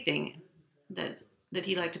projects, anything that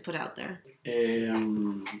he'd like to put out there?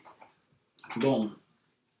 Bom,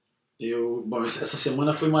 essa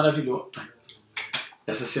semana foi maravilhosa.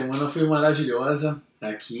 Essa semana foi maravilhosa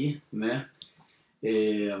aqui, né?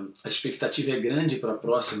 A expectativa é grande para a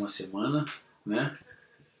próxima semana, né?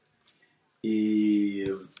 E,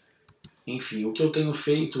 enfim, o que eu tenho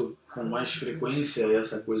feito com mais frequência é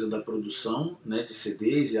essa coisa da produção, né, de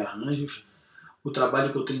CDs e arranjos. O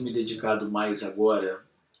trabalho que eu tenho me dedicado mais agora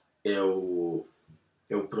é o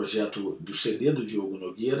projeto do CD do Diogo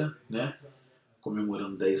Nogueira, né?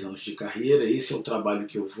 Comemorando 10 anos de carreira. Esse é o trabalho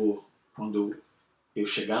que eu vou, quando eu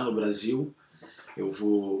chegar no Brasil, eu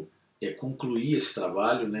vou concluir esse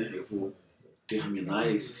trabalho, né? Eu vou terminar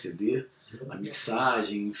esse CD, a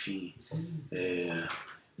mixagem, enfim,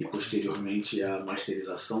 e posteriormente a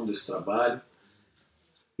masterização desse trabalho.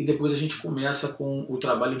 E depois a gente começa com o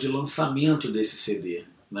trabalho de lançamento desse CD,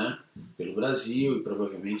 né? Pelo Brasil e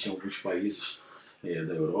provavelmente em alguns países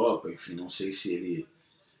da Europa, enfim, não sei se ele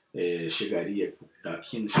chegaria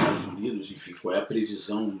aqui nos Estados Unidos, enfim, qual é a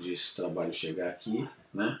previsão desse trabalho chegar aqui,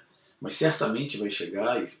 né? Mas certamente vai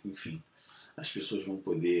chegar, enfim, as pessoas vão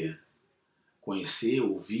poder conhecer,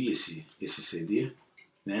 ouvir esse CD,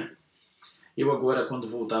 né? Eu agora, quando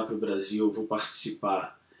voltar para o Brasil, eu vou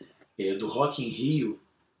participar do Rock in Rio,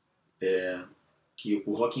 que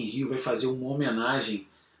o Rock in Rio vai fazer uma homenagem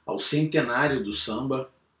ao centenário do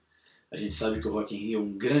samba. A gente sabe que o Rock in Rio é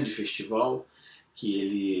um grande festival, que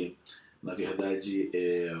ele, na verdade,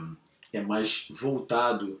 é mais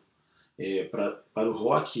voltado para o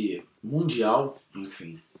rock mundial,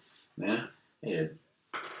 enfim, né?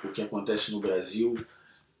 O que acontece no Brasil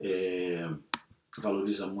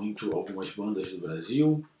valoriza muito algumas bandas do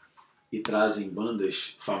Brasil e trazem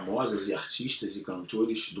bandas famosas e artistas e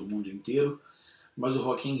cantores do mundo inteiro, mas o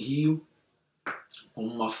Rock in Rio, com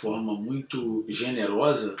uma forma muito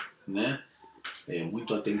generosa, né,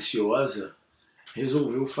 muito atenciosa,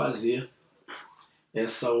 resolveu fazer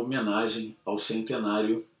essa homenagem ao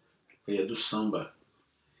centenário do samba.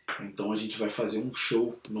 Então a gente vai fazer um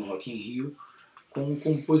show no Rock in Rio com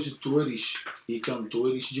compositores e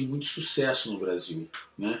cantores de muito sucesso no Brasil,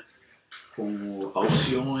 né? Como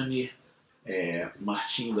Alcione,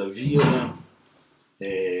 Martinho da Vila,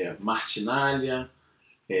 Martinália,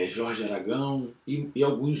 Jorge Aragão e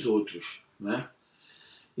alguns outros, né?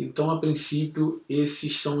 Então, a princípio,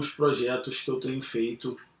 esses são os projetos que eu tenho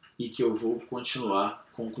feito e que eu vou continuar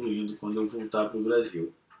concluindo quando eu voltar para o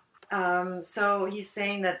Brasil. So he's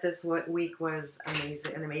saying that this week was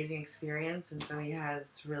an amazing experience, and so he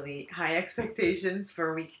has really high expectations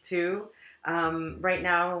for week 2. Right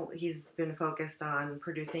now, he's been focused on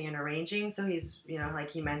producing and arranging. So he's, like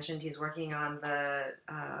he mentioned, he's working on the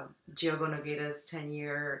Diogo Nogueira's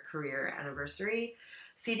 10-year career anniversary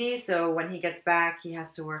CD. So when he gets back, he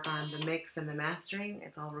has to work on the mix and the mastering.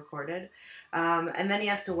 It's all recorded. And then he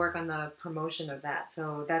has to work on the promotion of that.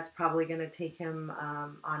 So that's probably going to take him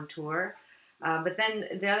on tour. But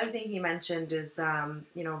then the other thing he mentioned is,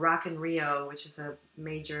 Rock in Rio, which is a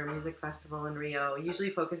major music festival in Rio,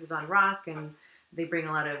 usually focuses on rock, and they bring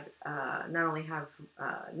a lot of, not only have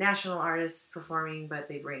national artists performing, but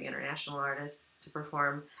they bring international artists to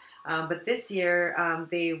perform. But this year,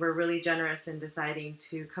 they were really generous in deciding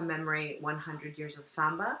to commemorate 100 years of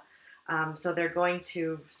samba. So they're going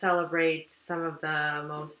to celebrate some of the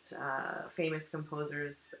most famous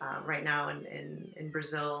composers right now in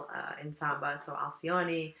Brazil in samba. So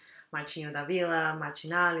Alcione, Martinho da Vila,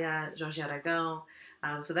 Martinália, Jorge Aragão.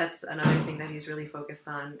 So that's another thing that he's really focused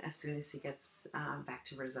on as soon as he gets back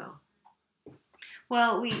to Brazil.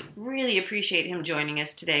 Well, we really appreciate him joining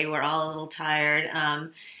us today. We're all a little tired,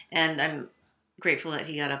 and I'm grateful that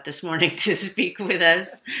he got up this morning to speak with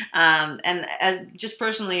us. And just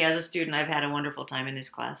personally, as a student, I've had a wonderful time in his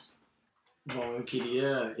class. Bom, eu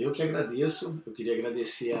que agradeço, eu queria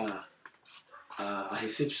agradecer a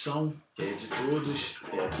recepção de todos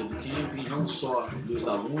aqui do camping, não só dos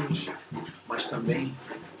alunos, mas também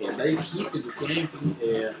da equipe do camping,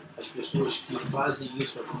 as pessoas que fazem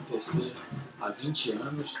isso acontecer há 20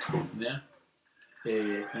 anos, né?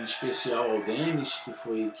 Em especial ao Denis, que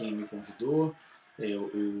foi quem me convidou,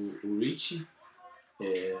 o Rich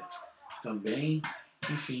também,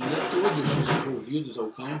 enfim, a todos os envolvidos ao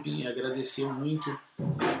camping, agradecer muito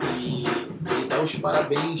e dar os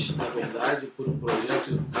parabéns, na verdade, por um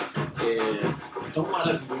projeto tão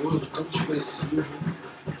maravilhoso, tão expressivo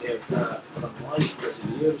para nós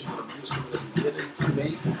brasileiros, para a música brasileira e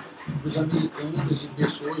também para os americanos e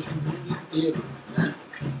pessoas do mundo inteiro, né,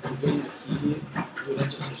 que vêm aqui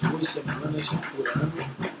durante essas 2 semanas por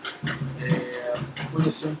ano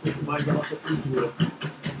conhecer um pouco mais da nossa cultura.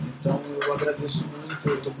 Então eu agradeço muito,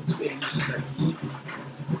 eu estou muito feliz de estar aqui.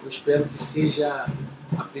 Eu espero que seja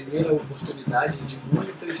a primeira oportunidade de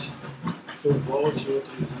muitas que eu volte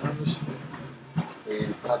outros anos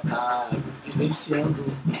para estar vivenciando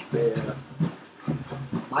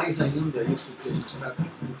mais ainda isso que a gente está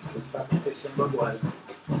acontecendo agora.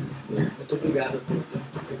 Muito obrigado a todos,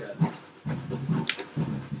 muito obrigado.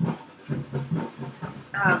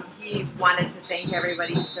 He wanted to thank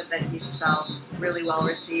everybody. He said that he's felt really well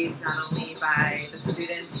received, not only by the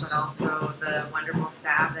students, but also the wonderful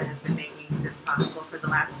staff that has been making this possible for the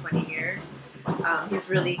last 20 years. He's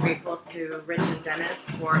really grateful to Rich and Dennis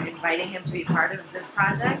for inviting him to be part of this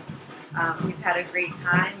project. He's had a great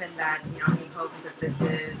time, and that he hopes that this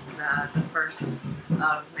is the first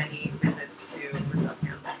of many visits to Brazil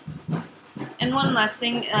Camp. And one last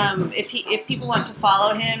thing, if people want to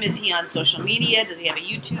follow him, is he on social media? Does he have a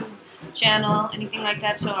YouTube channel, anything like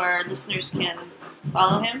that, so our listeners can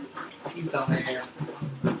follow him? Então,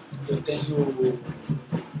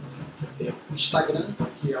 o Instagram,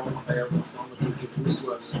 que é uma forma que eu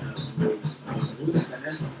divulgo a minha música,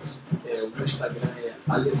 né? O meu Instagram é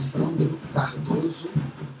Alessandro Cardozo,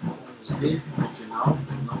 com Z no final,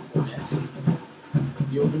 não com S.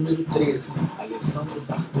 E o número 13, Alessandro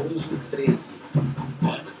Cardozo 13.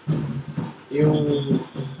 Né? Eu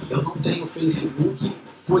não tenho Facebook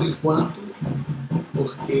por enquanto,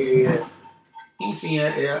 porque, enfim,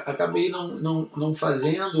 acabei não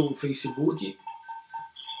fazendo o Facebook,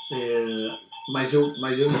 mas eu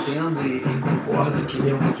entendo e concordo que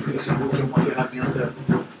realmente o Facebook é uma ferramenta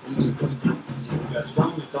muito importante de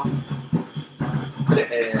divulgação, então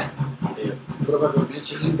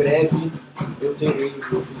provavelmente em breve eu terei o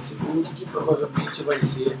meu Facebook, que provavelmente vai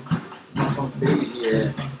ser uma fanpage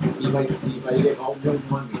e vai levar o meu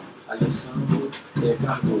nome, Alessandro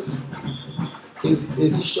Cardozo.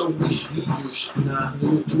 Existem alguns vídeos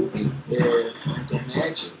no YouTube, na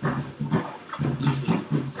internet, enfim,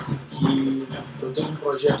 que eu tenho um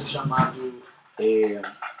projeto chamado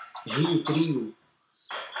Rio Trio,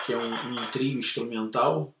 que é um trio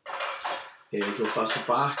instrumental, que eu faço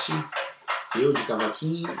parte, eu de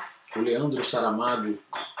cavaquinho, o Leandro Saramago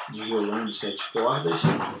de violão de 7 cordas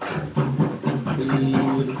e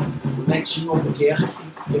o Netinho Albuquerque,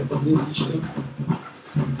 que é bandeirista,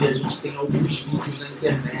 e a gente tem alguns vídeos na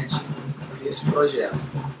internet desse projeto.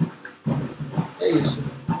 É isso.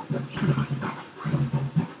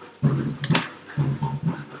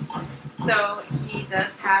 So he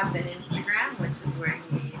does have an Instagram, which is where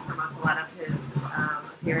he promotes a lot of his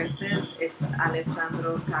appearances. It's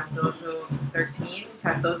Alessandro Cardozo 13,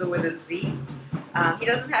 Cardozo with a Z. He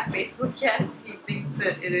doesn't have Facebook yet. He thinks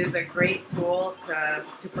that it is a great tool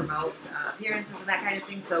to promote appearances and that kind of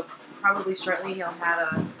thing. So probably shortly he'll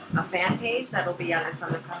have a fan page that'll be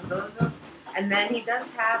Alessandro Cardozo. And then he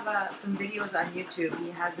does have some videos on YouTube.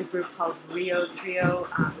 He has a group called Rio Trio,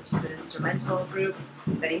 which is an instrumental group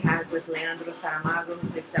that he has with Leandro Saramago, who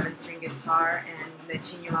plays 7-string guitar, and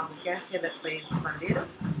Netinho Albuquerque, that plays bandeiro.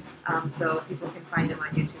 So people can find him on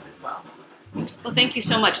YouTube as well. Well, thank you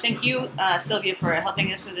so much. Thank you, Sylvia, for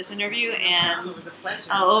helping us with this interview. And It was a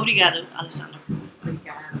pleasure. Obrigado, Alessandro.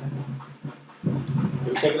 Obrigada.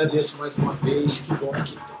 Eu que agradeço mais uma vez, que bom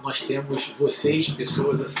que nós temos vocês,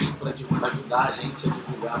 pessoas assim, para ajudar a gente a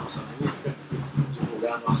divulgar a nossa música,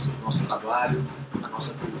 divulgar nosso trabalho, a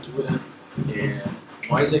nossa cultura.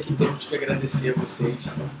 Nós é que temos que agradecer a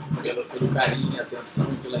vocês pelo carinho e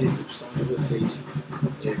atenção e pela recepção de vocês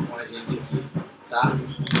com a gente aqui, tá?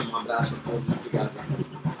 Um abraço a todos, obrigado.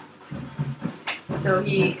 So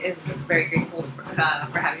he is very grateful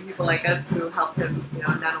for having people like us who help him,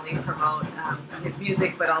 not only promote his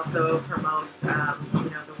music, but also promote,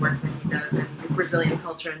 the work that he does in Brazilian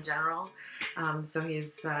culture in general. So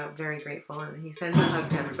he's very grateful, and he sends a hug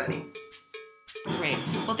to everybody. Great.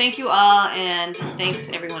 Well, thank you all, and thanks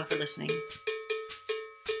everyone for listening.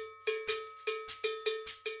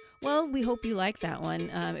 Well, we hope you liked that one.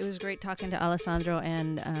 It was great talking to Alessandro,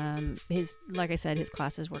 and like I said, his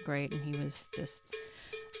classes were great, and he was just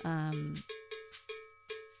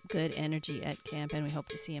good energy at camp, and we hope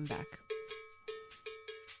to see him back.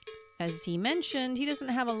 As he mentioned, he doesn't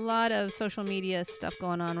have a lot of social media stuff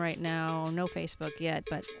going on right now. No Facebook yet,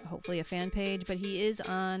 but hopefully a fan page. But he is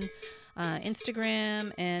on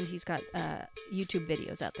Instagram, and he's got YouTube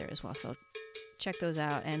videos out there as well. So check those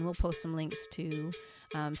out, and we'll post some links to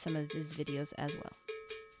some of his videos as well.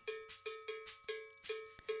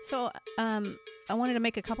 So I wanted to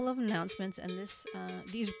make a couple of announcements, and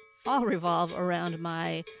these all revolve around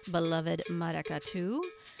my beloved Maracatu.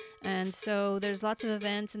 And so there's lots of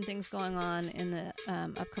events and things going on in the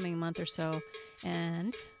upcoming month or so.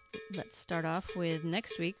 And let's start off with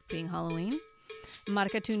next week being Halloween.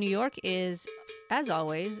 Maracatu, New York is, as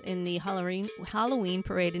always, in the Halloween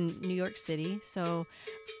parade in New York City. So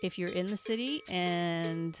if you're in the city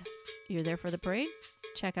and you're there for the parade,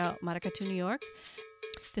 check out Maracatu, New York.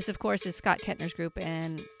 This, of course, is Scott Kettner's group,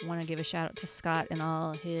 and I want to give a shout out to Scott and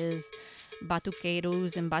all his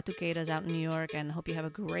batuqueiros and batuqueiras out in New York, and hope you have a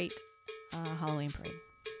great Halloween parade.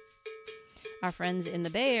 Our friends in the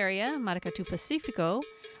Bay Area, Maracatu Pacifico,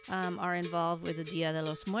 are involved with the Dia de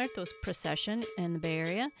los Muertos procession in the Bay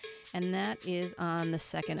Area, and that is on the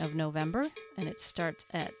 2nd of November, and it starts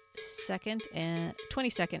at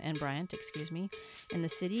 22nd and Bryant, in the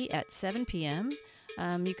city at 7 p.m.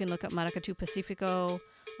 You can look up Maracatu Pacifico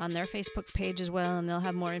on their Facebook page as well, and they'll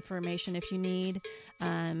have more information if you need.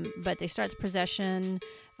 But they start the procession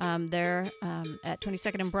there at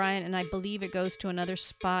 22nd and Bryant, and I believe it goes to another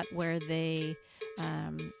spot where there's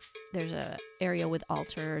a area with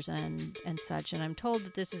altars and such. And I'm told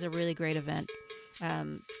that this is a really great event.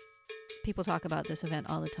 people talk about this event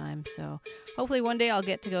all the time. So hopefully one day I'll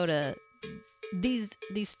get to go to these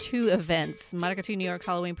two events, Maracatu New York's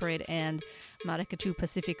Halloween Parade and Maracatu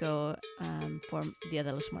Pacifico for Dia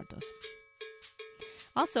de los Muertos.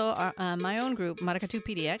 Also, my own group, Maracatu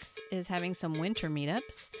PDX, is having some winter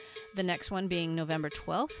meetups. The next one being November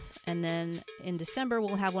 12th. And then in December,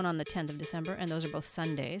 we'll have one on the 10th of December. And those are both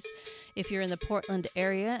Sundays. If you're in the Portland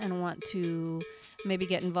area and want to maybe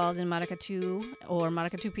get involved in Maracatu or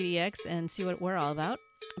Maracatu PDX and see what we're all about,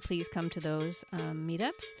 please come to those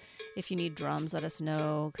meetups. If you need drums, let us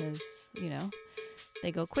know because,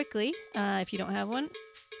 they go quickly if you don't have one.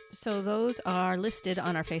 So those are listed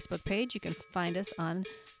on our Facebook page. You can find us on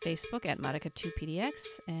Facebook at Maracatu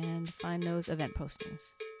PDX and find those event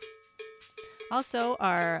postings. Also,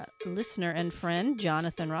 our listener and friend,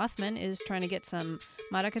 Jonathan Rothman, is trying to get some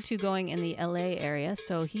Maracatu going in the LA area.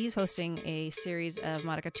 So he's hosting a series of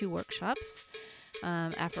Maracatu workshops,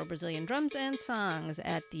 Afro-Brazilian drums and songs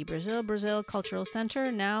at the Brazil Cultural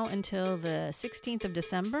Center now until the 16th of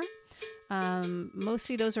December.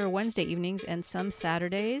 Mostly those are Wednesday evenings and some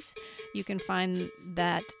Saturdays. You can find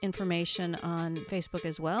that information on Facebook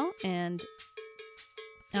as well. And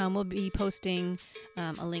we'll be posting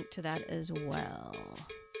a link to that as well.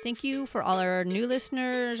 Thank you for all our new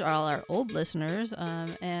listeners, all our old listeners,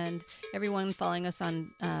 and everyone following us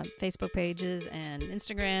on Facebook pages and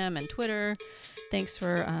Instagram and Twitter. Thanks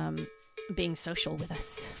for being social with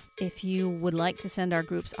us. If you would like to send our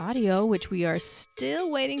group's audio, which we are still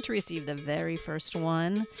waiting to receive the very first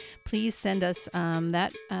one, please send us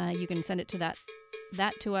that. You can send it to that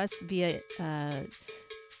to us via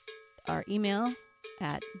our email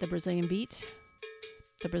at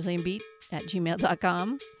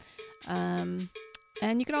thebrazilianbeat@gmail.com. And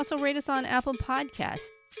you can also rate us on Apple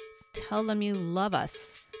Podcasts. Tell them you love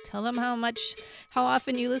us. Tell them how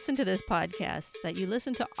often you listen to this podcast, that you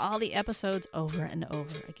listen to all the episodes over and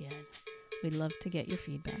over again. We'd love to get your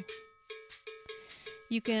feedback.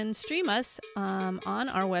 You can stream us on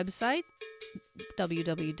our website,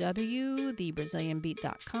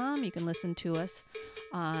 www.thebrazilianbeat.com. You can listen to us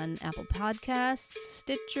on Apple Podcasts,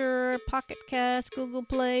 Stitcher, Pocket Cast, Google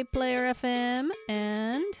Play, Player FM,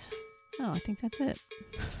 and I think that's it.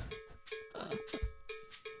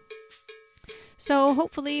 So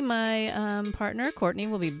hopefully my partner, Courtney,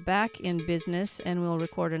 will be back in business and we'll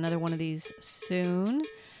record another one of these soon.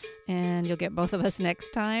 And you'll get both of us next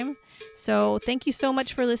time. So thank you so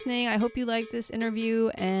much for listening. I hope you liked this interview.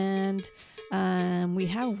 And we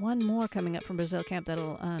have one more coming up from Brazil Camp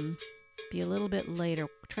that'll be a little bit later.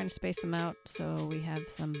 We're trying to space them out so we have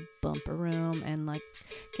some bumper room and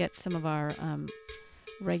get some of our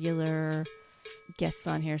regular guests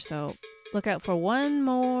on here. So look out for one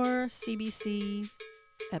more CBC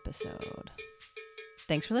episode.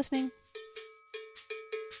 Thanks for listening.